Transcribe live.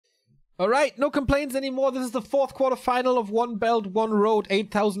Alright, no complaints anymore. This is the fourth quarterfinal of One Belt, One Road,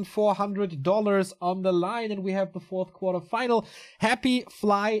 $8,400 on the line, and we have the fourth quarterfinal. Happy,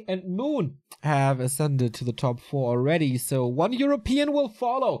 Fly, and Moon have ascended to the top 4 already, so one European will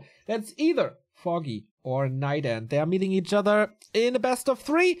follow. That's either Foggy or NightEnD. They are meeting each other in a best of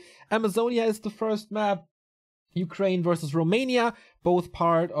 3. Amazonia is the first map. Ukraine versus Romania, both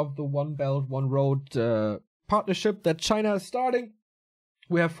part of the One Belt, One Road partnership that China is starting.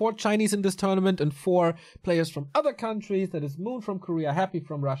 We have 4 Chinese in this tournament and 4 players from other countries. That is Moon from Korea, Happy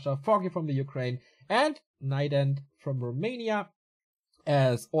from Russia, Foggy from the Ukraine, and NightEnD from Romania,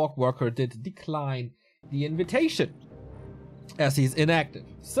 as Orc Worker did decline the invitation, as he's inactive.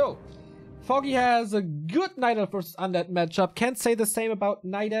 So, Foggy has a good NightEnD versus Undead matchup. Can't say the same about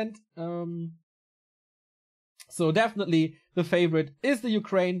NightEnD. So definitely the favorite is the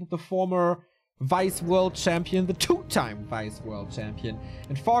Ukraine, the former Vice World Champion, the 2-time Vice World Champion.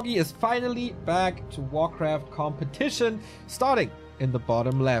 And Foggy is finally back to Warcraft competition, starting in the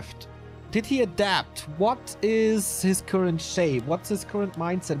bottom left. Did he adapt? What is his current shape? What's his current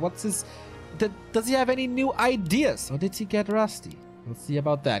mindset? Does he have any new ideas, or did he get rusty? We'll see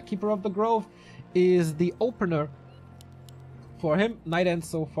about that. Keeper of the Grove is the opener for him. NightEnD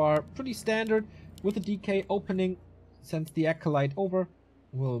so far pretty standard, with the DK opening, sends the Acolyte over.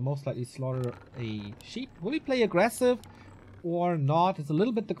 Will most likely slaughter a sheep. Will he play aggressive or not? It's a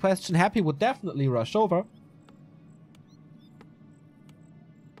little bit the question. Happy would definitely rush over.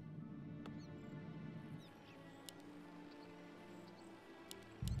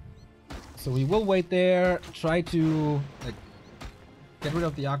 So we will wait there, try to get rid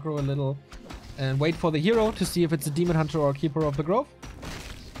of the aggro a little, and wait for the hero to see if it's a Demon Hunter or a Keeper of the Grove.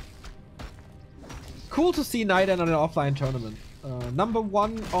 Cool to see NightEnD on an offline tournament. Number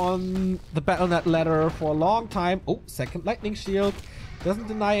 1 on the Battle.net ladder for a long time. Oh, second Lightning Shield. Doesn't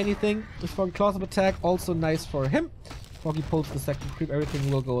deny anything. With Foggy Claws of Attack, also nice for him. Foggy pulls the second creep. Everything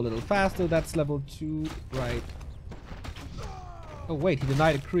will go a little faster. That's level 2, right? Oh, wait, he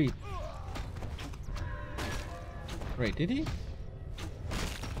denied a creep. Wait, did he?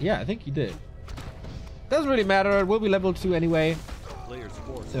 Yeah, I think he did. Doesn't really matter. It will be level 2 anyway.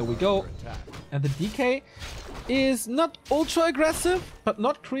 There we go. And the DK is not ultra aggressive, but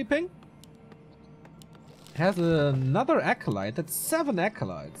not creeping. Has another Acolyte. That's 7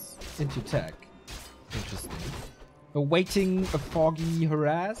 Acolytes into tech. Interesting. Awaiting a Foggy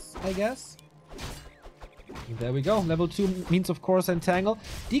harass, I guess. And there we go. Level 2 means, of course, Entangle.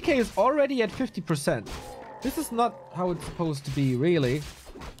 DK is already at 50%. This is not how it's supposed to be, really.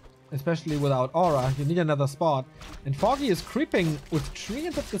 Especially without Aura. You need another spot. And Foggy is creeping with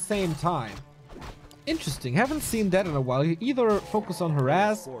treants at the same time. Interesting. Haven't seen that in a while. You either focus on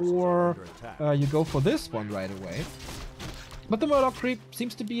harass or you go for this one right away. But the Murloc creep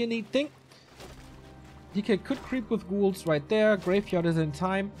seems to be a neat thing. DK could creep with ghouls right there. Graveyard is in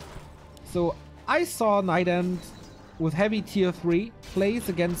time. So I saw NightEnD with heavy tier 3 plays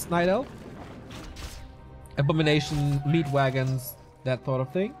against Night Elf. Abomination, meat wagons, that sort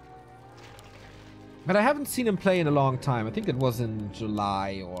of thing. But I haven't seen him play in a long time. I think it was in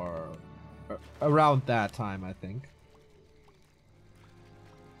July or around that time, I think.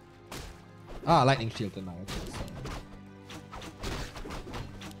 Ah, Lightning Shield denied.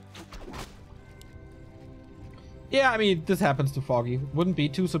 Yeah, I mean, this happens to Foggy. Wouldn't be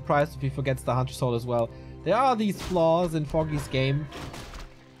too surprised if he forgets the Hunter Soul as well. There are these flaws in Foggy's game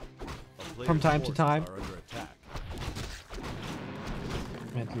from time to time.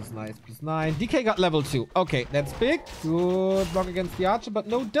 Mental is nice, +9. DK got level 2. Okay, that's big. Good block against the Archer, but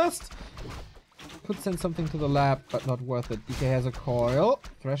no dust. Could send something to the lab, but not worth it. DK has a coil.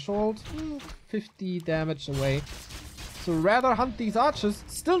 Threshold. 50 damage away. So rather hunt these Archers.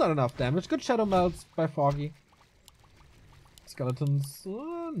 Still not enough damage. Good Shadow Melts by Foggy. Skeletons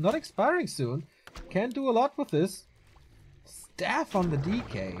not expiring soon. Can't do a lot with this. Staff on the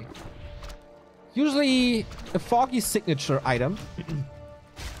DK. Usually a Foggy signature item.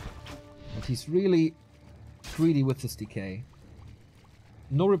 But he's really greedy with this DK.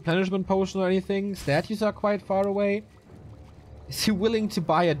 No replenishment potion or anything. Statues are quite far away. Is he willing to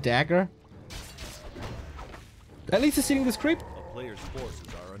buy a dagger? At least he's seeing this creep. A player's forces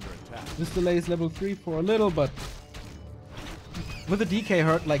are under attack. This delays level 3 for a little, but with a DK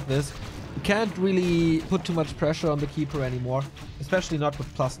hurt like this, you can't really put too much pressure on the keeper anymore. Especially not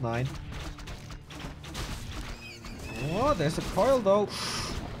with +9. Oh, there's a coil though.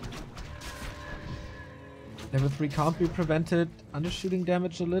 Level 3 can't be prevented. Undershooting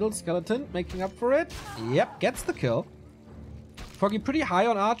damage a little. Skeleton making up for it. Yep, gets the kill. Foggy pretty high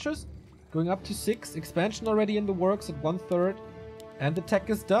on archers. Going up to 6. Expansion already in the works at 1/3. And the tech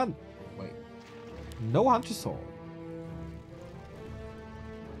is done. No Hunter Soul.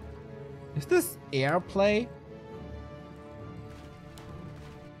 Is this airplay?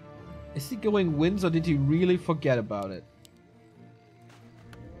 Is he going wins or did he really forget about it?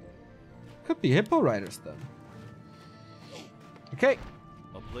 Could be Hippo Riders then. Okay.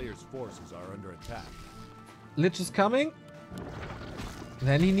 A player's forces are under attack. Lich is coming.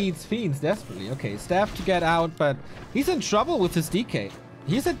 Then he needs Fiends desperately. Okay, Staff to get out, but he's in trouble with his DK.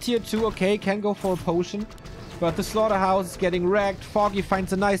 He's at tier 2, okay, can go for a potion. But the Slaughterhouse is getting wrecked. Foggy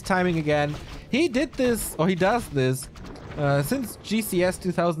finds a nice timing again. He did this, or he does this, since GCS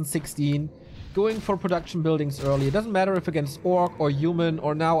 2016. Going for production buildings early. It doesn't matter if against Orc or Human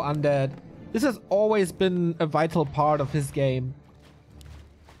or now Undead. This has always been a vital part of his game.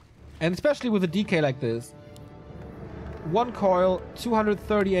 And especially with a DK like this. 1 coil,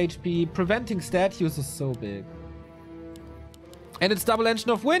 230 HP, preventing stat use is so big. And it's double engine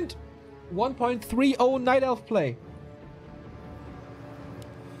of wind. 1.30 Night Elf play.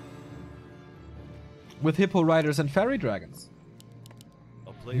 With Hippo Riders and Fairy Dragons.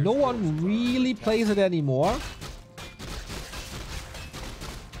 No one really plays it anymore.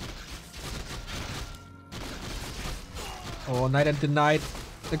 Oh, NightEnD denied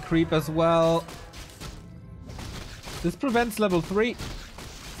the creep as well. This prevents level 3.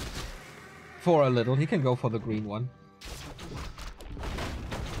 For a little. He can go for the green one.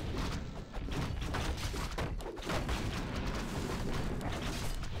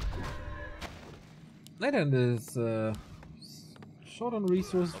 NightEnD is short on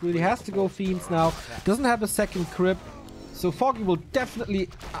resources, really has to go Fiends now. Doesn't have a second Crypt. So Foggy will definitely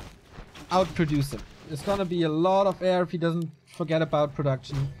outproduce him. There's gonna be a lot of air if he doesn't forget about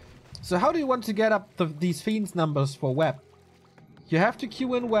production. So how do you want to get up these Fiends numbers for Web? You have to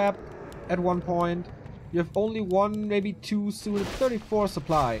queue in Web at one point. You have only 1, maybe 2 soon. It's 34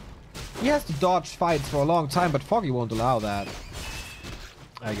 supply. He has to dodge fights for a long time, but Foggy won't allow that.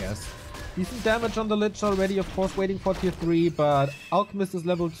 I guess. Decent damage on the Lich already, of course, waiting for tier 3, but Alchemist is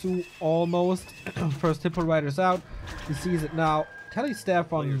level 2 almost. First Hippo Rider's out. He sees it now. Tele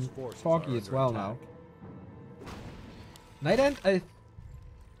Staff on Foggy as well now. NightEnD,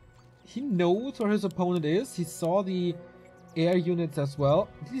 he knows where his opponent is. He saw the air units as well.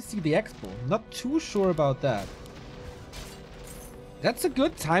 Did he see the Expo? Not too sure about that. That's a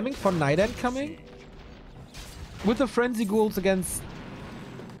good timing for NightEnD coming. With the Frenzy Ghouls against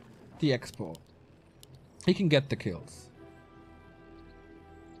the Expo. He can get the kills.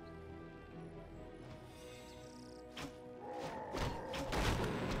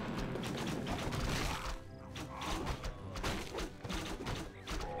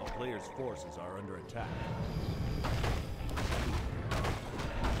 A player's forces are under attack.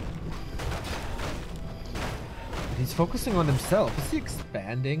 He's focusing on himself. Is he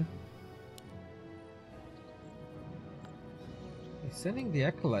expanding? He's sending the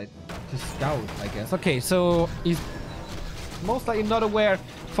Acolyte to scout, I guess. Okay, so he's most likely not aware.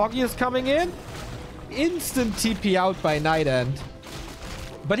 Foggy is coming in. Instant TP out by NightEnD.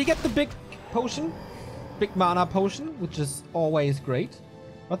 But he gets the big potion. Big mana potion, which is always great.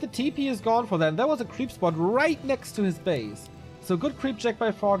 But the TP is gone for them. There was a creep spot right next to his base. So good creep check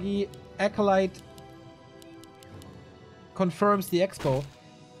by Foggy. Acolyte confirms the Expo.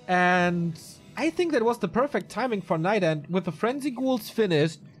 And I think that was the perfect timing for NightEnD with the Frenzy Ghouls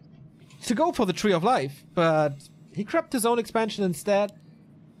finished to go for the Tree of Life. But he crept his own expansion instead.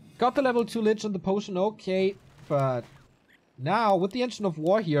 Got the level 2 Lich and the potion, okay. But now with the Engine of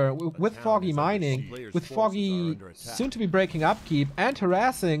War here, with Foggy mining, with Foggy soon to be breaking upkeep and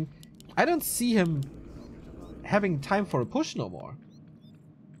harassing, I don't see him having time for a push no more.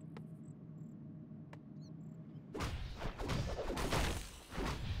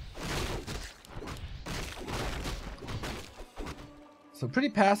 So pretty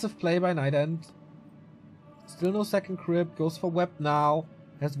passive play by NightEnD. Still no second Crypt. Goes for Web now.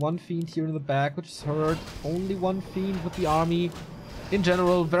 Has 1 Fiend here in the back, which is hurt. Only 1 Fiend with the army. In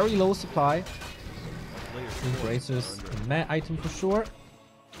general, very low supply. Bracers, a meh item for sure.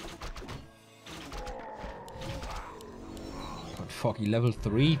 God, Foggy level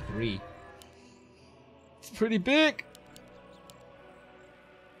 3. It's pretty big.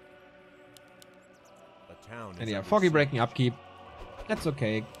 And yeah, Foggy breaking upkeep. That's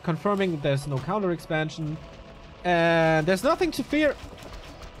okay. Confirming there's no counter expansion. And there's nothing to fear.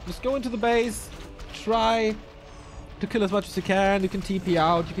 Just go into the base. Try to kill as much as you can. You can TP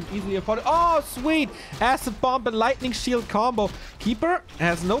out. You can easily afford it. Oh, sweet! Acid Bomb and Lightning Shield combo. Keeper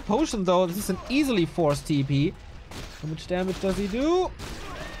has no potion though. This is an easily forced TP. How much damage does he do?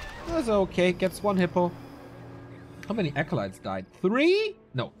 That's okay. Gets 1 Hippo. How many Acolytes died? 3?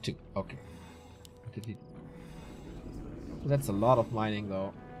 No, 2. Okay. Did he? That's a lot of mining,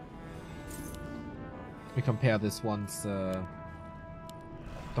 though. We compare this once the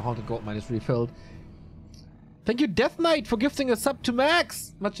Haunted Gold Mine is refilled. Thank you, Death Knight, for gifting a sub to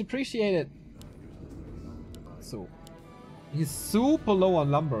Max. Much appreciated. So, he's super low on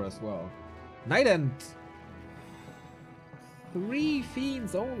lumber as well. NightEnD. 3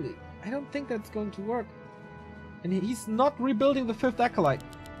 fiends only. I don't think that's going to work. And he's not rebuilding the 5th Acolyte.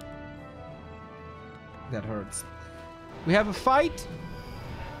 That hurts. We have a fight.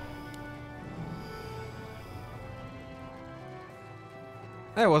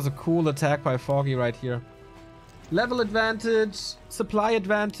 That was a cool attack by Foggy right here. Level advantage, supply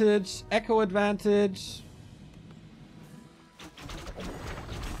advantage, echo advantage.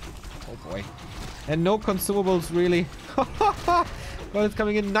 Oh boy. And no consumables really. Well, it's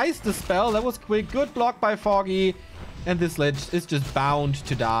coming in. Nice dispel. That was quick. Good block by Foggy. And this lich is just bound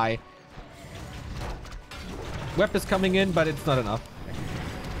to die. Web is coming in, but it's not enough.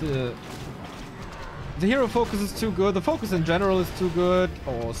 The hero focus is too good. The focus in general is too good.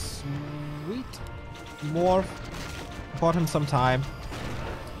 Oh, sweet. Morph. Bought him some time.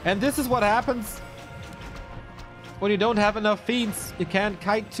 And this is what happens when you don't have enough fiends. You can't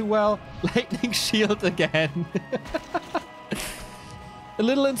kite too well. Lightning shield again. A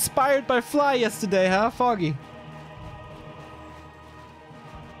little inspired by Fly yesterday, huh, Foggy?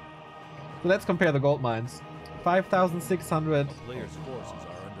 So let's compare the gold mines. 5,600. Players' forces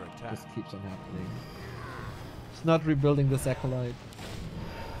are under attack. This keeps on happening. It's not rebuilding this Acolyte.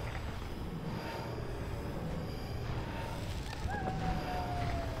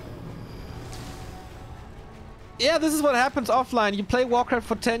 Yeah, this is what happens offline. You play Warcraft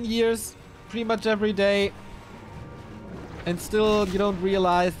for 10 years, pretty much every day, and still you don't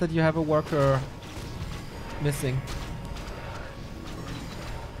realize that you have a worker missing.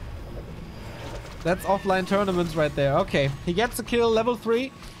 That's offline tournaments right there. Okay, he gets a kill, level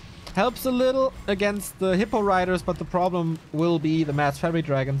 3. Helps a little against the Hippo Riders, but the problem will be the Mass Fairy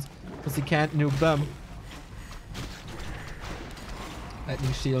Dragons, because he can't nuke them.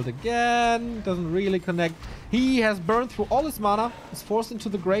 Lightning Shield again. Doesn't really connect. He has burned through all his mana. He's forced into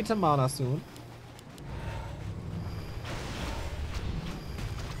the greater mana soon.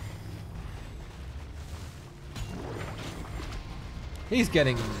 He's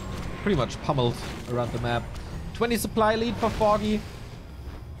getting pretty much pummeled around the map. 20 supply lead for Foggy.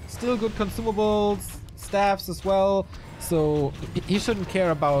 Still good consumables, staffs as well. So he shouldn't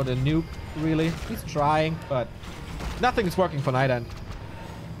care about a nuke, really. He's trying, but nothing is working for NightEnD.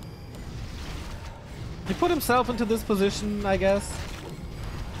 He put himself into this position, I guess.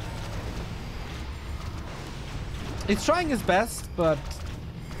 He's trying his best, but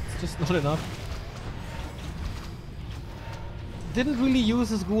it's just not enough. Didn't really use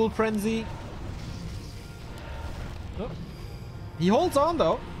his Ghoul Frenzy. Oh. He holds on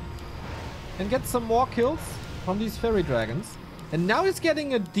though. And gets some more kills from these Fairy Dragons. And now he's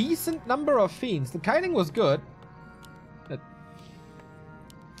getting a decent number of Fiends. The kiting was good. But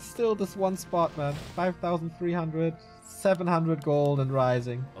still this one spot, man. 5,300, 700 gold and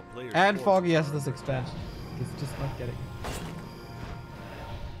rising. And Foggy has this expansion. He's just not getting it.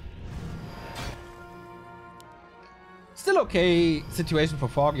 Still okay situation for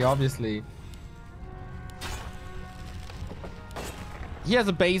Foggy, obviously. He has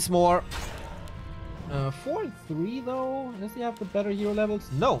a base more. 4 and 3 though. Does he have the better hero levels?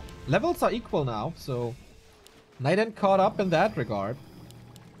 No. Levels are equal now, so NightEnD caught up in that regard.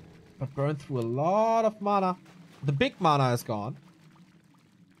 But burned through a lot of mana. The big mana is gone.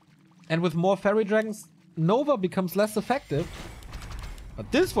 And with more Fairy Dragons, Nova becomes less effective.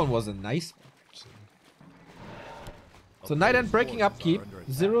 But this one was a nice one. So NightEnD breaking upkeep.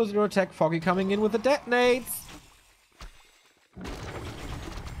 0-0 attack. Foggy coming in with the detonates.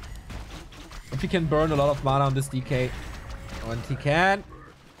 If he can burn a lot of mana on this DK. And he can.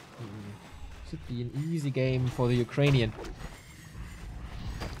 Should be an easy game for the Ukrainian.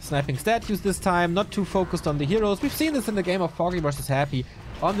 Sniping statues this time. Not too focused on the heroes. We've seen this in the game of Foggy versus Happy.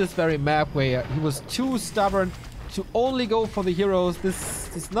 On this very map where he was too stubborn to only go for the heroes. This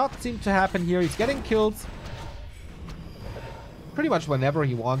does not seem to happen here. He's getting kills pretty much whenever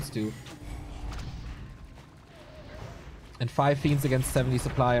he wants to. And 5 Fiends against 70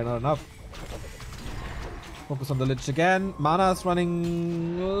 supply are not enough. Focus on the Lich again. Mana is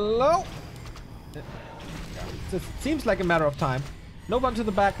running low. It seems like a matter of time. No one to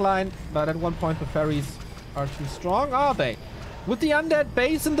the back line, but at one point the fairies are too strong, are they? With the undead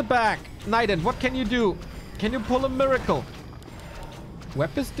base in the back, NightEnD, what can you do? Can you pull a miracle?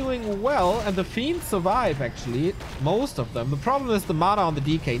 Web is doing well, and the Fiends survive, actually. Most of them. The problem is the mana on the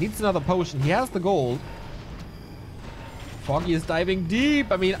DK. He needs another potion. He has the gold. Foggy is diving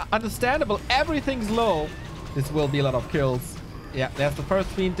deep. I mean, understandable. Everything's low. This will be a lot of kills. Yeah, there's the first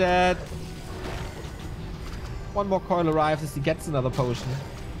Fiend dead. One more coil arrives as he gets another potion.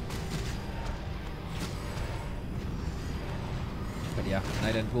 But yeah,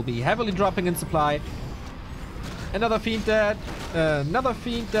 NightEnD will be heavily dropping in supply. Another Fiend dead. Another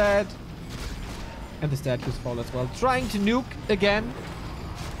Fiend dead. And the statues fall as well. Trying to nuke again.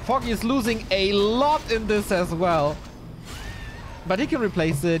 Foggy is losing a lot in this as well. But he can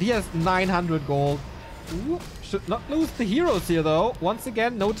replace it. He has 900 gold. Ooh, should not lose the heroes here though. Once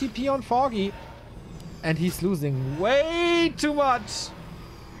again, no TP on Foggy. And he's losing way too much.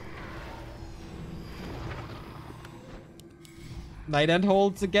 NightEnD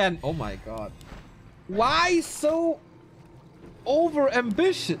holds again. Oh my god. Why so over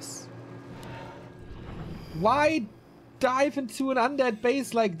ambitious? Why dive into an undead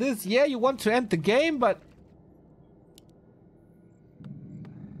base like this? Yeah, you want to end the game, but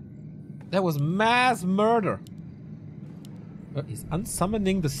that was mass murder. He's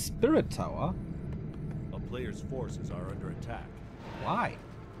unsummoning the Spirit Tower. A player's forces are under attack. Why?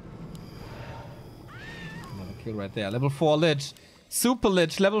 Another kill right there. Level 4 Lich. Super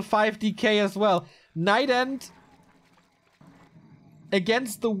Lich. Level 5 DK as well. NightEnD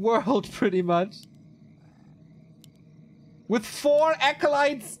against the world, pretty much. With 4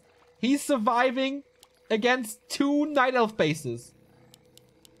 Acolytes, he's surviving against 2 Night Elf bases.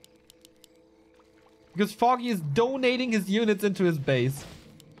 Because Foggy is donating his units into his base.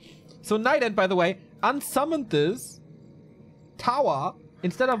 So NightEnD, by the way, unsummoned this tower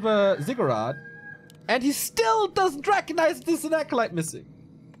instead of a Ziggurat. And he still doesn't recognize this an Acolyte missing.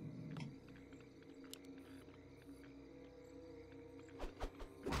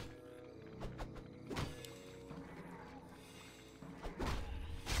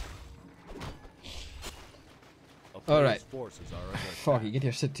 Alright. Foggy, get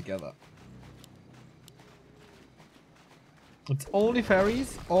your shit together. It's only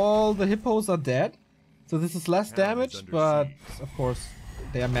fairies. All the hippos are dead. So this is less damage, but of course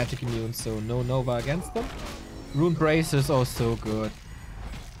they are magic immune, so no Nova against them. Rune Bracers, oh so good.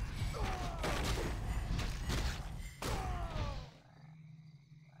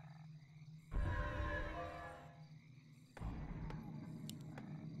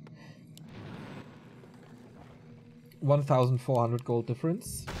 $1,400 gold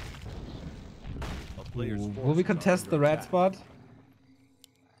difference. Ooh, will we contest the red spot?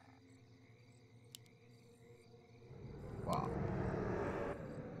 Wow.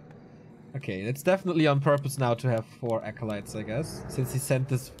 Okay, it's definitely on purpose now to have 4 Acolytes, I guess, since he sent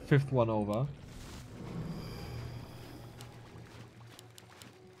this 5th one over.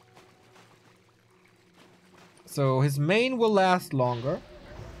 So his main will last longer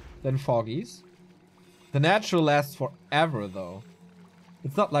than Foggy's. The natural lasts forever, though.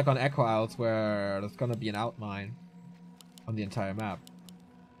 It's not like on Echo Isles where there's gonna be an outmine on the entire map.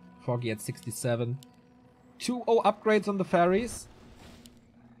 Foggy at 67. 2-0 upgrades on the ferries.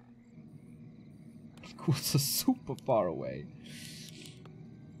 Schools are super far away.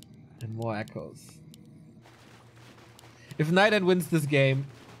 And more echoes. If NightEnD wins this game,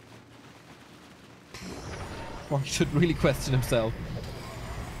 Foggy should really question himself.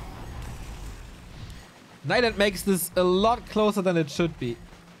 NightEnD makes this a lot closer than it should be.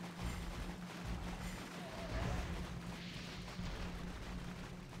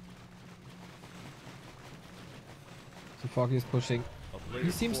 So Foggy is pushing.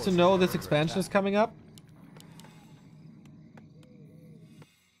 He seems to know this expansion is coming up.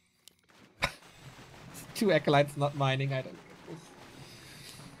 Two Acolytes not mining, I don't get this.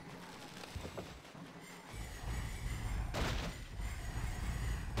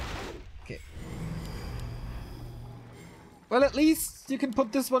 Okay. Well, at least you can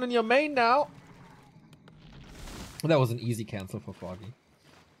put this one in your main now. That was an easy cancel for Foggy.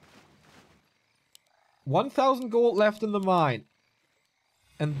 1,000 gold left in the mine.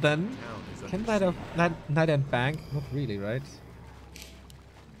 And then, can NightEnD bank? Not really, right?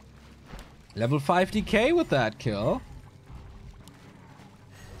 Level 5 DK with that kill.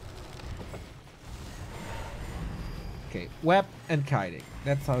 Okay, web and kiting.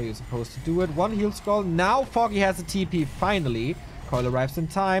 That's how you're supposed to do it. 1 heal scroll. Now Foggy has a TP finally. Coil arrives in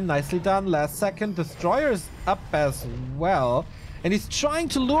time. Nicely done. Last second. Destroyer's up as well. And he's trying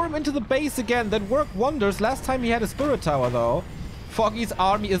to lure him into the base again. That worked wonders. Last time he had a Spirit Tower though. Foggy's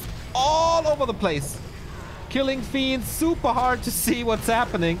army is all over the place. Killing fiends. Super hard to see what's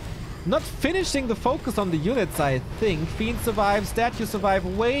happening. not finishing the focus on the units, I think. Fiends survive, statues survive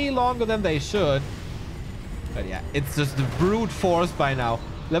way longer than they should. But yeah, it's just the brute force by now.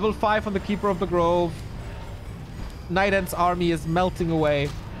 Level 5 on the Keeper of the Grove. NightEnd's army is melting away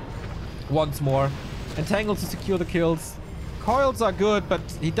once more. Entangle to secure the kills. Coils are good, but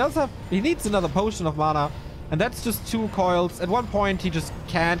he needs another potion of mana. And that's just 2 coils. At one point, he just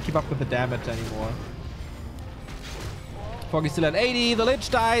can't keep up with the damage anymore. Foggy's still at 80. The Lich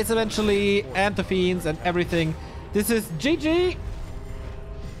dies eventually. And the Fiends and everything. This is GG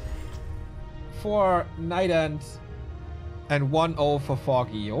for NightEnd. And 1-0 for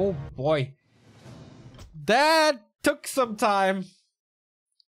Foggy. Oh boy. That took some time.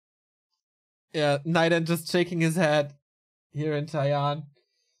 Yeah, NightEnd just shaking his head here in Taiwan.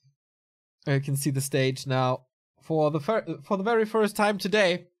 You can see the stage now for the very first time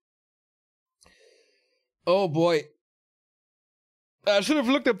today. Oh boy. I should have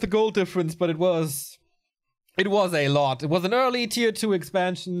looked up the goal difference, but it was a lot. It was an early tier 2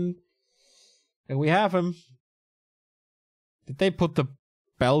 expansion. And we have him. Did they put the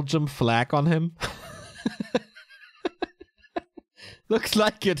Belgium flag on him? Looks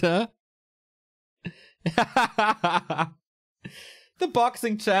like it, huh? The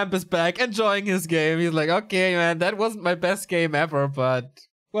boxing champ is back, enjoying his game. He's like, okay, man, that wasn't my best game ever, but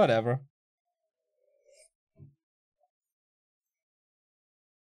whatever.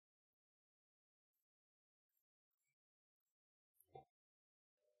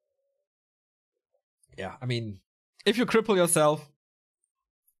 Yeah, I mean, if you cripple yourself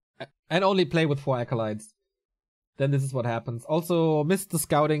and only play with 4 acolytes, then this is what happens. Also, missed the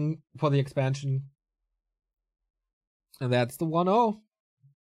scouting for the expansion. And that's the 1-0.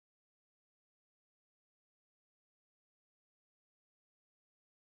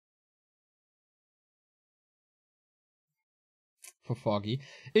 For Foggy.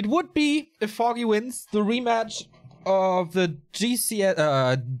 It would be, if Foggy wins, the rematch of the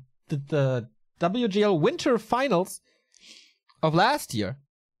the WGL Winter Finals of last year.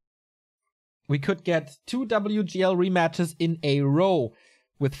 We could get 2 WGL rematches in a row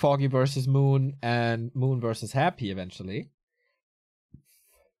with Foggy versus Moon and Moon versus Happy eventually.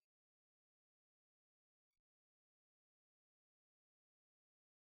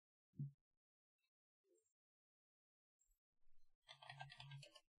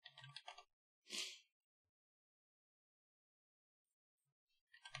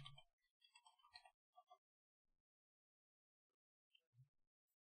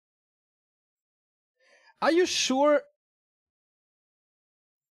 Are you sure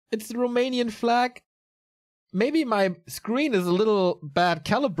it's the Romanian flag? Maybe my screen is a little bad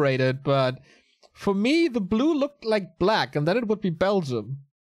calibrated, but for me, the blue looked like black, and then it would be Belgium.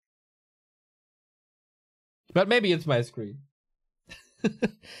 But maybe it's my screen.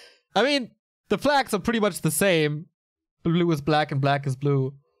 I mean, the flags are pretty much the same. Blue is black and black is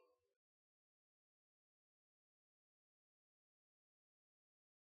blue.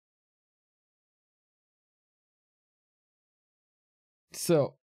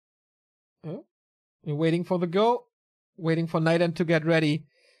 So, we're waiting for the go. Waiting for NightEnD to get ready.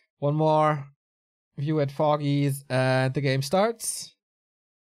 One more view at Foggy's and the game starts.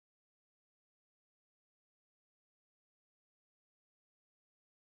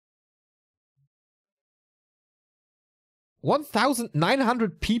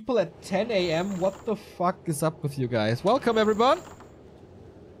 $1,900 people at 10 a.m. What the fuck is up with you guys? Welcome, everyone.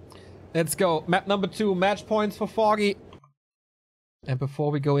 Let's go. Map number 2. Match points for Foggy. And before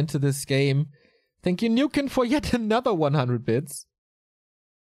we go into this game, thank you, Nukin, for yet another 100 bits.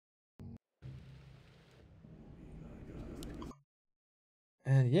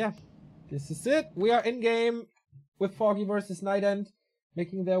 And yeah, this is it. We are in game with Foggy versus NightEnD,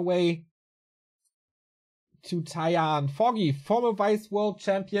 making their way to Taiwan. Foggy, former Vice World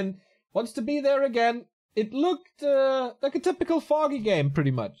Champion, wants to be there again. It looked like a typical Foggy game,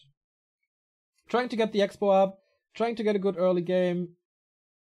 pretty much. Trying to get the expo up. Trying to get a good early game.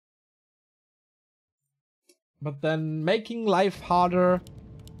 But then making life harder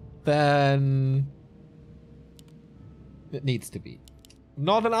than it needs to be.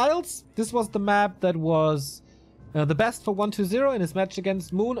 Northern Isles. This was the map that was the best for 1-2-0 in his match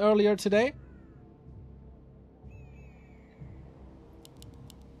against Moon earlier today.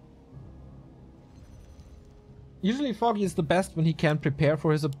 Usually Foggy is the best when he can prepare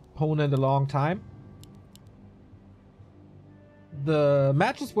for his opponent a long time. The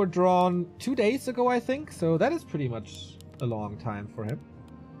matches were drawn 2 days ago, I think, so that is pretty much a long time for him.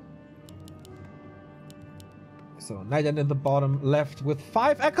 So, NightEnD in the bottom left with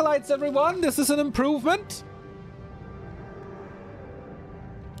 5 acolytes, everyone! This is an improvement!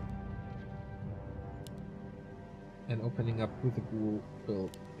 And opening up with the ghoul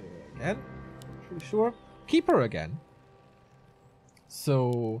build again. Pretty sure. Keeper again.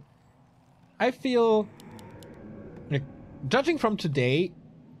 So I feel like, judging from today,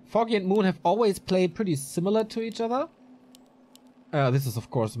 Foggy and Moon have always played pretty similar to each other. This is of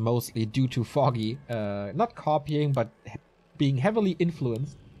course mostly due to Foggy not copying but being heavily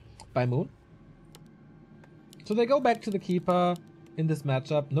influenced by Moon. So they go back to the Keeper in this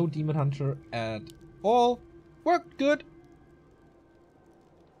matchup. No Demon Hunter at all. Worked good.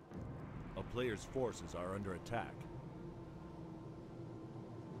 A player's forces are under attack.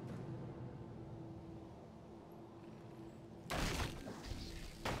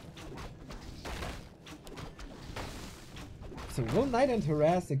 So will NightEnD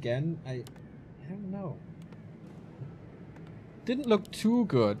harass again? I don't know. Didn't look too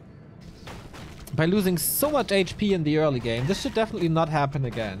good. By losing so much HP in the early game, this should definitely not happen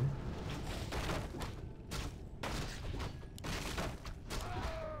again.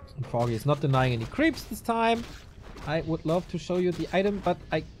 And Foggy is not denying any creeps this time. I would love to show you the item, but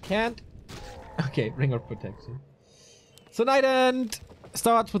I can't. Okay, Ring of Protection. So NightEnD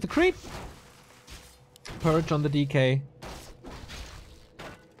starts with the creep. Purge on the DK.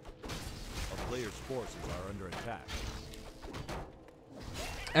 Players' forces are under attack.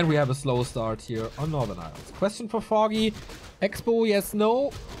 And we have a slow start here on Northern Isles. Question for Foggy. Expo, yes, no.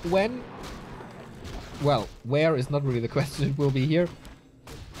 When? Well, where is not really the question. It will be here.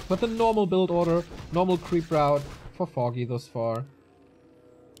 But the normal build order, normal creep route for Foggy thus far.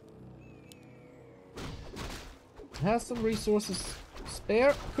 Has some resources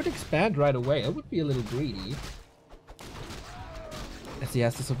spare. Could expand right away. It would be a little greedy. As he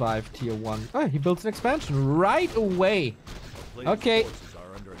has to survive tier 1. Oh, he builds an expansion right away. Okay.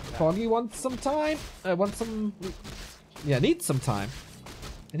 Foggy wants some time. Needs some time.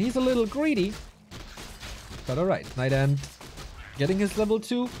 And he's a little greedy. But alright, NightEnD getting his level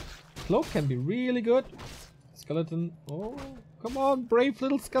 2. Cloak can be really good. Skeleton. Oh, come on, brave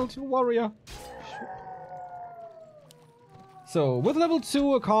little skeleton warrior. So, with level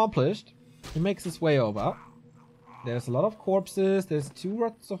 2 accomplished, he makes his way over. There's a lot of corpses. There's 2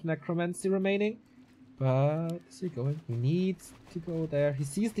 rots of necromancy remaining. But is he going? He needs to go there. He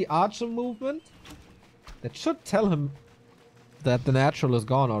sees the archer movement. That should tell him that the natural is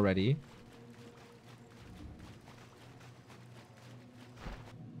gone already.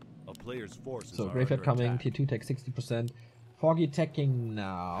 A player's forces So are Graveyard under coming. attack. Tier 2 takes 60%. Foggy attacking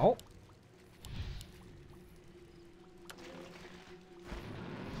now.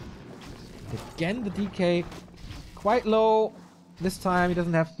 Again, the DK quite low. This time he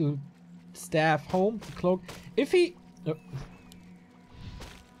doesn't have to staff home the cloak. If he...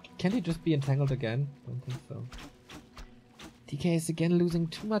 Can he just be entangled again? Don't think so. DK is again losing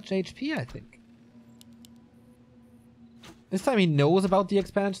too much HP, I think. This time he knows about the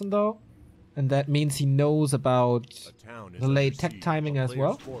expansion though. And that means he knows about the late tech timing as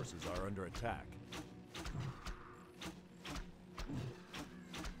well. Forces are under attack.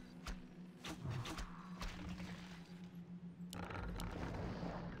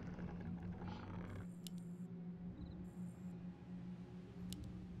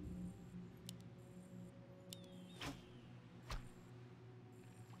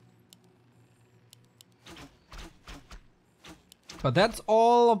 But that's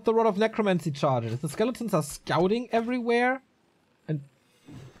all of the Rod of Necromancy charges. The skeletons are scouting everywhere and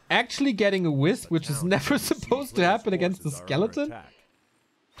actually getting a wisp, which is never supposed to happen against the skeleton.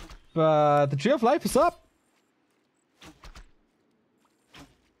 But the Tree of Life is up.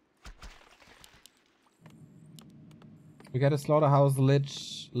 We got a Slaughterhouse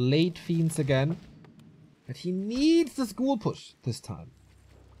Lich, late Fiends again. But he needs this ghoul push this time.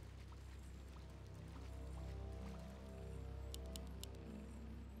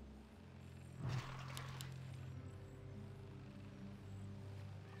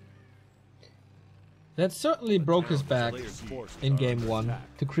 That certainly broke his back in game 1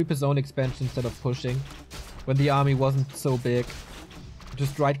 to creep his own expansion instead of pushing when the army wasn't so big.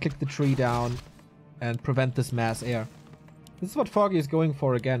 Just right click the tree down and prevent this mass air. This is what Foggy is going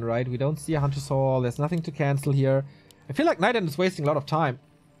for again, right? We don't see a Hunter's Hall, there's nothing to cancel here. I feel like NightEnD is wasting a lot of time.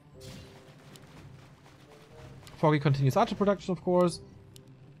 Foggy continues Archer production, of course.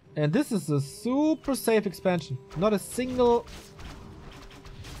 And this is a super safe expansion. Not a single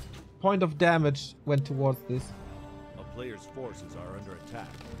point of damage went towards this. A player's forces are under attack.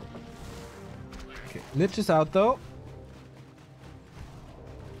 Okay, Lich is out though.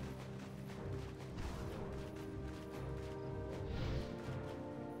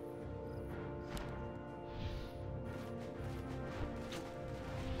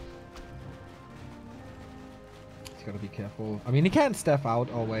 He's gotta be careful. I mean, he can't step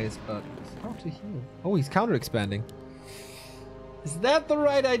out always, but it's hard to heal. Oh, he's counter expanding. Is that the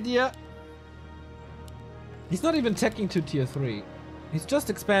right idea? He's not even teching to tier 3. He's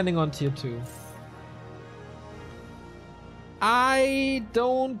just expanding on tier 2. I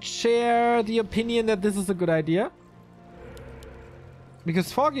don't share the opinion that this is a good idea.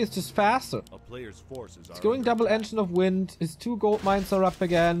 Because Foggy is just faster. A player's forces He's are going under double attack. engine of wind. His 2 gold mines are up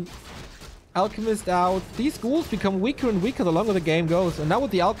again. Alchemist out. These ghouls become weaker and weaker the longer the game goes. And now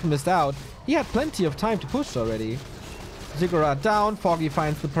with the Alchemist out, he had plenty of time to push already. Ziggurat down. Foggy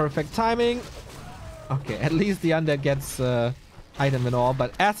finds the perfect timing. Okay, at least the undead gets item and all.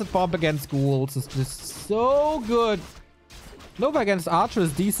 But acid bomb against ghouls is just so good. Nova against Archer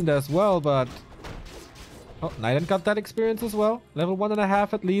is decent as well, but... Oh, NightEnD got that experience as well. Level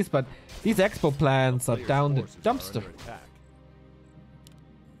 1.5 at least, but these expo plans are Player's down the forces are dumpster. under attack.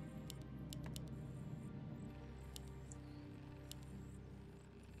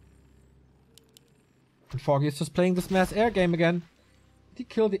 And Foggy is just playing this mass air game again. Did he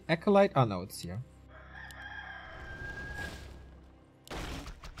kill the Acolyte? Oh no, it's here.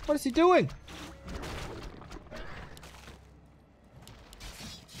 What is he doing?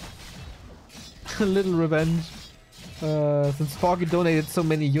 A little revenge. Since Foggy donated so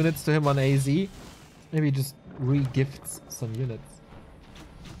many units to him on AZ, maybe he just re-gifts some units.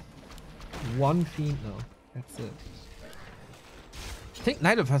 1 fiend? No, that's it. I think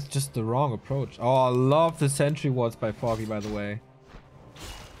NightEnD has just the wrong approach. Oh, I love the sentry wards by Foggy, by the way.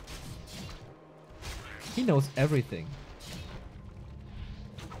 He knows everything.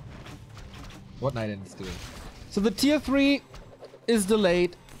 What NightEnD is doing. So the tier 3 is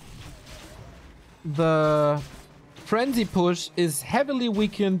delayed. The frenzy push is heavily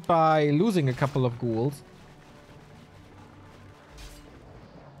weakened by losing a couple of ghouls.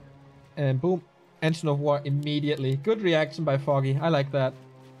 And boom. Engine of War immediately. Good reaction by Foggy. I like that.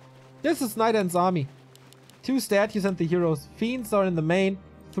 This is NightEnd's army. 2 statues and the heroes. Fiends are in the main.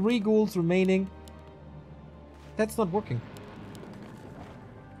 3 ghouls remaining. That's not working.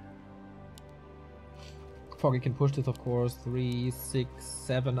 Foggy can push this, of course. 3, 6,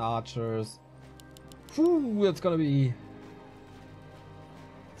 7 archers. Whew, it's gonna be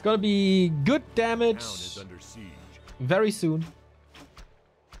good damage Town is under siege. very soon.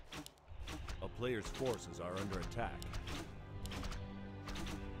 A player's forces are under attack.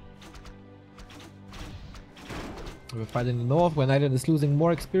 We're fighting in the north where NightEnD is losing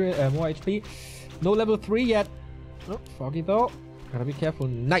more experience, more HP. No level 3 yet. Oh, Foggy though. Gotta be careful.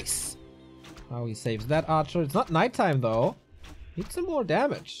 Nice. Oh, he saves that archer. It's not nighttime though. Needs some more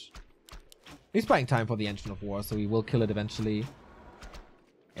damage. He's buying time for the Engine of War, so he will kill it eventually.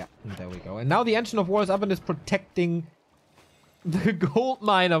 Yeah, and there we go. And now the Engine of War is up and is protecting the gold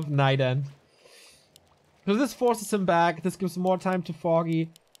mine of NightEnD. So this forces him back. This gives more time to Foggy.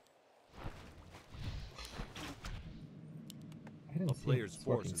 I didn't A see player's it's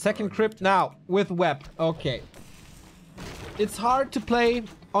working. forces are Second under crypt attack. now with Web. Okay. It's hard to play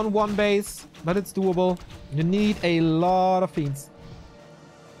on one base, but it's doable. You need a lot of fiends.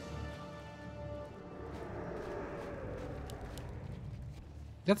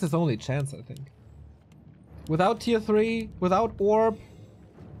 That's his only chance, I think. Without tier 3, without orb,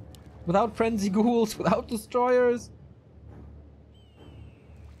 without frenzy ghouls, without destroyers.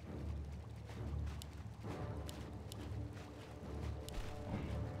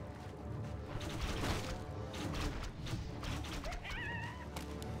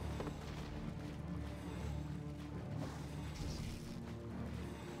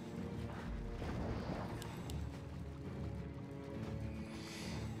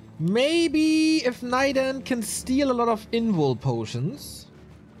 Maybe if NightEnD can steal a lot of invul potions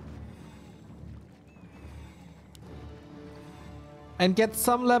and get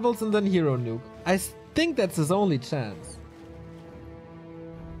some levels and then hero nuke. I think that's his only chance.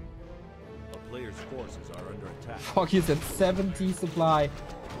 A player's forces are under attack. Foggy's at 70 supply.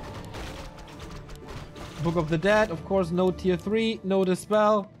 Book of the Dead, of course, no tier 3, no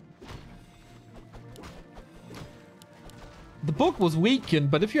dispel. The book was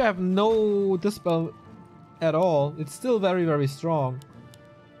weakened, but if you have no dispel at all, it's still very, very strong.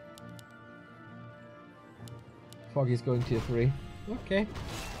 Foggy's going tier 3. Okay.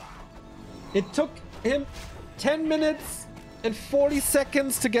 It took him 10 minutes and 40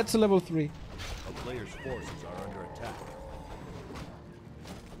 seconds to get to level 3. A player's forces are under attack.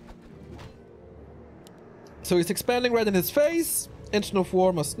 So he's expanding right in his face. Engine of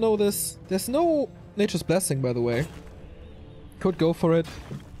War must know this. There's no Nature's Blessing, by the way. Could go for it.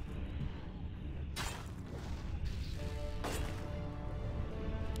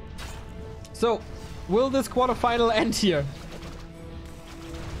 So, Will this quarterfinal end here?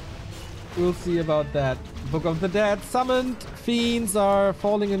 We'll see about that. Book of the Dead summoned. Fiends are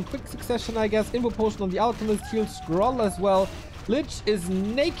falling in quick succession, I guess. Invo potion on the Alchemist. Heals Scroll as well. Lich is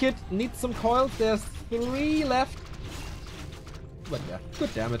naked. Needs some coils. There's 3 left. But yeah,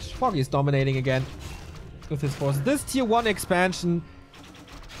 good damage. Foggy is dominating again with his forces. This tier 1 expansion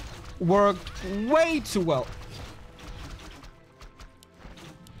worked way too well.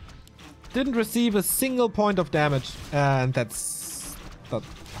 Didn't receive a single point of damage. And that's not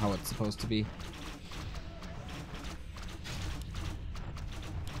how it's supposed to be.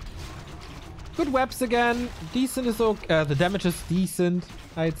 Good webs again. Decent is okay. The damage is decent,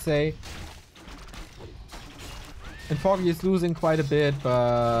 I'd say. And Foggy is losing quite a bit,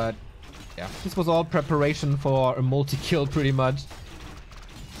 but yeah, this was all preparation for a multi-kill pretty much.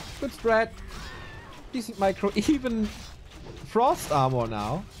 Good spread. Decent micro. Even frost armor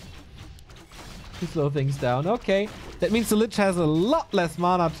now. To slow things down. Okay. That means the Lich has a lot less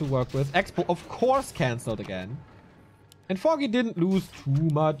mana to work with. Expo, of course, cancelled again. And Foggy didn't lose too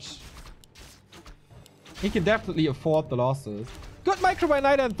much. He can definitely afford the losses. Good micro by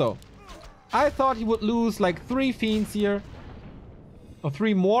NightEnD though. I thought he would lose like 3 Fiends here. Or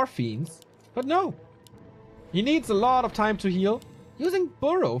 3 more Fiends. But no. He needs a lot of time to heal. Using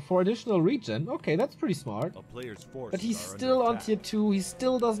Burrow for additional regen. Okay, that's pretty smart. But he's still on tier 2. He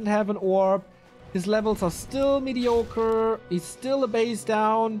still doesn't have an orb. His levels are still mediocre. He's still a base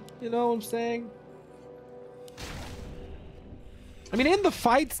down. You know what I'm saying? I mean, in the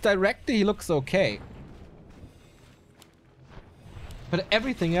fights directly, he looks okay. But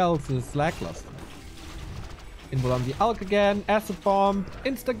everything else is lackluster. Invul on the Alk again. Acid Bomb.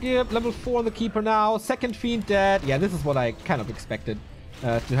 Insta-Gib. Level 4 on the Keeper now. Second Fiend dead. Yeah, this is what I kind of expected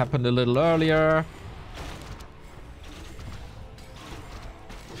to happen a little earlier.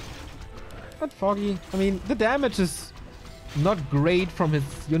 But Foggy, I mean, the damage is not great from his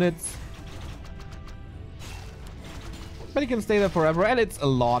units. But he can stay there forever, and it's a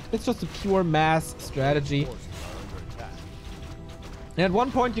lot. It's just a pure mass strategy. And at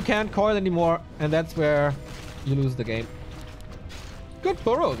one point you can't coil anymore, and that's where you lose the game. Good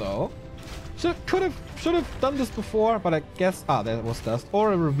burrow though. Should have done this before, but I guess there was dust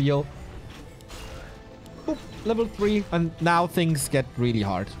or a reveal. Boop, level 3, and now things get really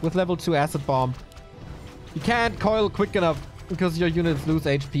hard. With level 2 acid bomb, you can't coil quick enough because your units lose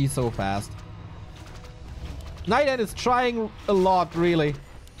HP so fast. NightEnD is trying a lot, really.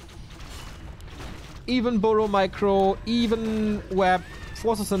 Even burrow micro, even web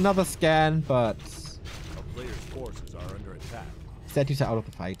forces another scan, but a player's forces are under attack. Statues are out of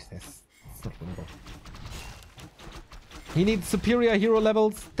the fight. That's not winnable. He needs superior hero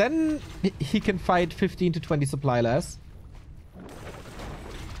levels, then he can fight 15 to 20 supply less.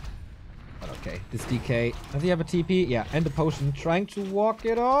 But okay, this DK. Does he have a TP? Yeah, and a potion. Trying to walk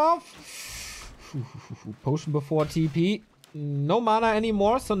it off. Potion before TP. No mana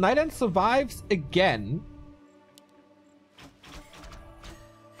anymore, so NightEnD survives again.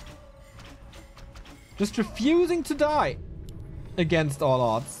 Just refusing to die against all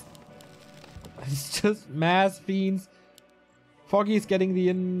odds. It's just mass fiends. Foggy is getting the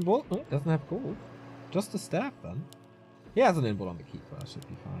invul. Oh, doesn't have gold. Just a staff then. He has an invul on the keeper. Should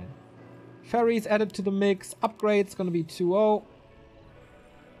be fine. Ferries added to the mix. Upgrades gonna be 2-0.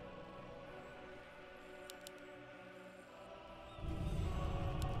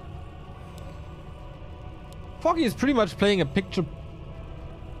 Foggy is pretty much playing a picture,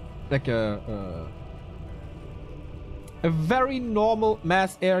 like a very normal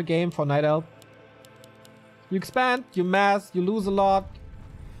mass air game for NightEnD. You expand, you mass, you lose a lot,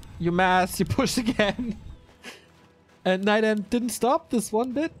 you mass, you push again. And NightEnD didn't stop this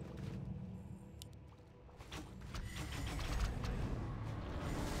one bit.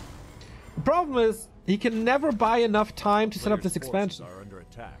 The problem is he can never buy enough time to set up this expansion.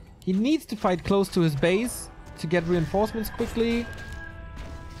 He needs to fight close to his base to get reinforcements quickly.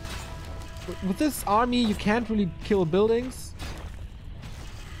 With this army, you can't really kill buildings.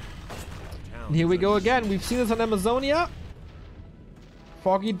 And here we go again. We've seen this on Amazonia.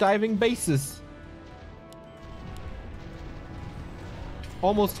 Foggy diving bases.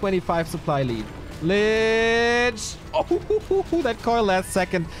 Almost 25 supply lead. Lich! Oh, that coil last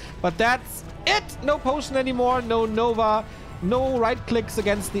second. But that's it! No potion anymore. No Nova. No right clicks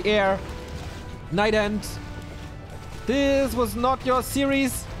against the air. NightEnD. This was not your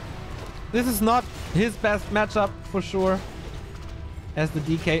series. This is not his best matchup for sure. As the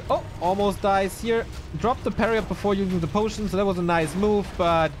DK. Oh, almost dies here. Dropped the parry up before using the potion, so that was a nice move.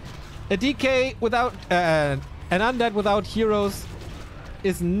 But a DK without... an undead without heroes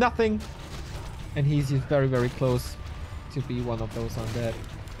is nothing. And he's very, very close to be one of those undead.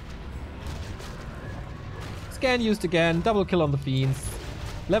 Scan used again. Double kill on the Fiends.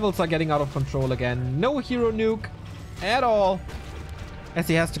 Levels are getting out of control again. No hero nuke at all, as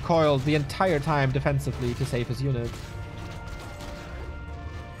he has to coil the entire time defensively to save his unit.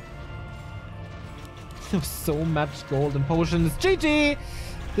 So much gold and potions. GG!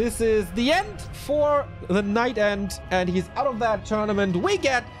 This is the end for the NightEnD, and he's out of that tournament. We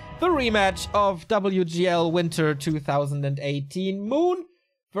get the rematch of WGL Winter 2018. Moon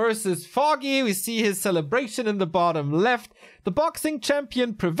versus Foggy. We see his celebration in the bottom left. The boxing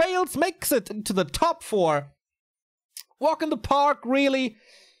champion prevails, makes it into the top 4. Walk in the park, really,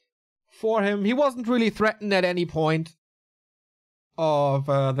 for him. He wasn't really threatened at any point of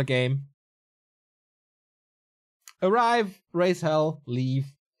the game. Arrive, raise hell,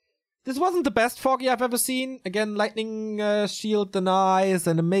 leave. This wasn't the best Foggy I've ever seen. Again, lightning shield denies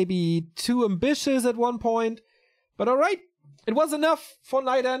and maybe too ambitious at one point. But alright, it was enough for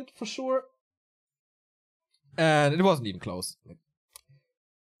NightEnD for sure. And it wasn't even close.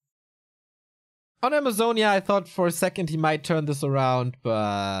 On Amazonia, I thought for a second he might turn this around,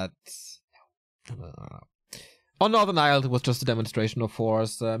 but no. On Northern Isle, it was just a demonstration of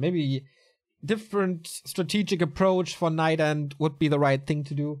force. Maybe different strategic approach for NightEnD would be the right thing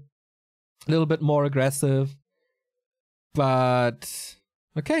to do. A little bit more aggressive. But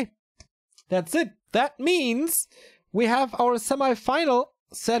okay, that's it. That means we have our semi-final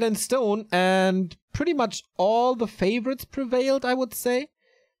set in stone, and pretty much all the favorites prevailed, I would say.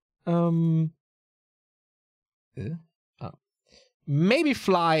 Maybe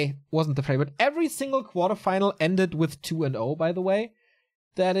Fly wasn't the favorite. Every single quarterfinal ended with 2-0, by the way.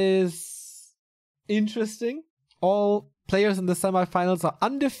 That is interesting. All players in the semifinals are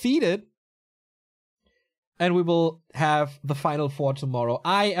undefeated. And we will have the final 4 tomorrow.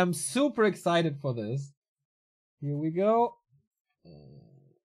 I am super excited for this. Here we go.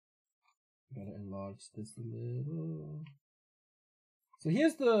 Gotta enlarge this a little. So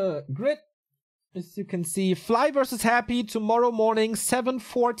here's the grid. As you can see, Fly versus Happy tomorrow morning,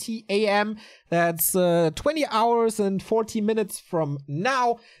 7:40 a.m. That's 20 hours and 40 minutes from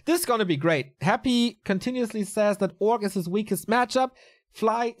now. This is gonna be great. Happy continuously says that Orc is his weakest matchup.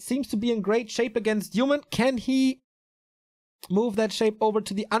 Fly seems to be in great shape against Human. Can he move that shape over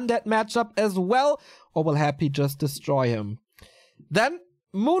to the Undead matchup as well? Or will Happy just destroy him? Then,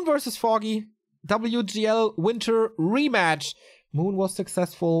 Moon versus Foggy. WGL Winter rematch. Moon was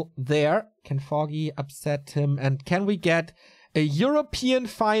successful there. Can Foggy upset him? And can we get a European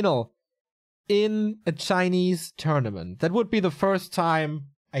final in a Chinese tournament? That would be the first time,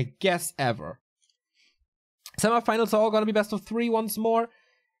 I guess, ever. Semifinals are all going to be best of 3 once more.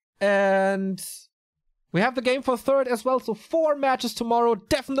 And we have the game for third as well. So 4 matches tomorrow.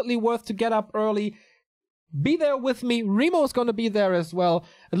 Definitely worth to get up early. Be there with me. Remo's going to be there as well.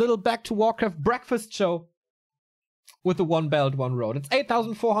 A little Back to Warcraft breakfast show with the One Belt, One Road. It's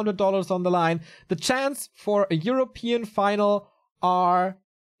 $8,400 on the line. The chance for a European final are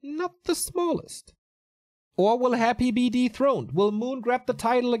not the smallest. Or will Happy be dethroned? Will Moon grab the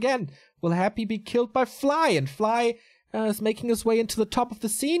title again? Will Happy be killed by Fly? And Fly is making his way into the top of the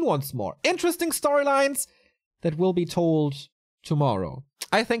scene once more. Interesting storylines that will be told tomorrow.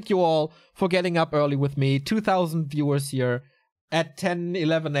 I thank you all for getting up early with me. 2,000 viewers here at 10,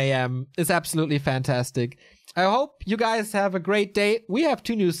 11 a.m. is absolutely fantastic. I hope you guys have a great day. We have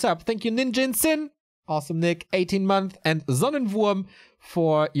 2 new subs. Thank you, Ninjin Sin, Awesome Nick, 18 month, and Sonnenwurm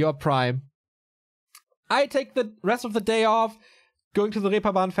for your Prime. I take the rest of the day off, going to the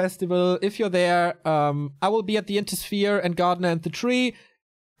Reeperbahn Festival. If you're there, I will be at the Intersphere and Gardener and the Tree.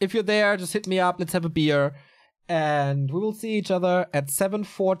 If you're there, just hit me up. Let's have a beer. And we will see each other at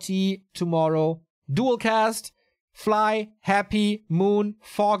 7:40 tomorrow. Dual cast, Fly, Happy, Moon,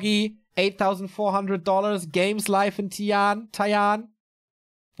 Foggy, $8,400. Games live in Taiwan.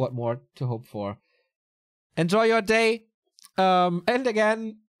 What more to hope for? Enjoy your day. And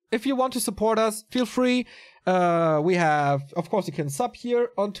again, if you want to support us, feel free. We have, of course, you can sub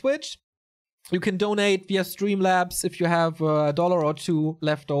here on Twitch. You can donate via Streamlabs if you have $1 or $2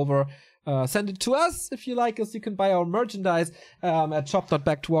 left over. Send it to us if you like us. You can buy our merchandise at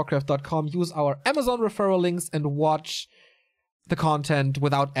shop.backtowarcraft.com. Use our Amazon referral links and watch the content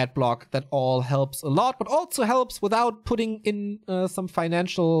without adblock. That all helps a lot, but also helps without putting in some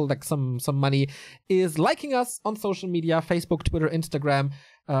financial, like some money, is liking us on social media, Facebook, Twitter, Instagram.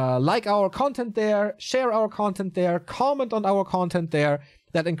 Like our content there, share our content there, comment on our content there.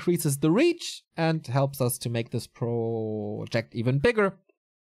 That increases the reach and helps us to make this project even bigger.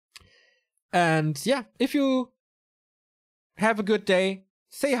 And yeah, if you have a good day,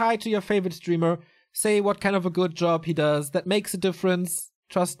 say hi to your favorite streamer. Say what kind of a good job he does. That makes a difference.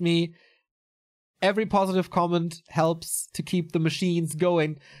 Trust me. Every positive comment helps to keep the machines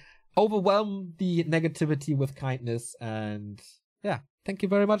going. Overwhelm the negativity with kindness. And yeah, thank you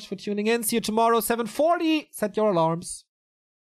very much for tuning in. See you tomorrow, 7:40. Set your alarms.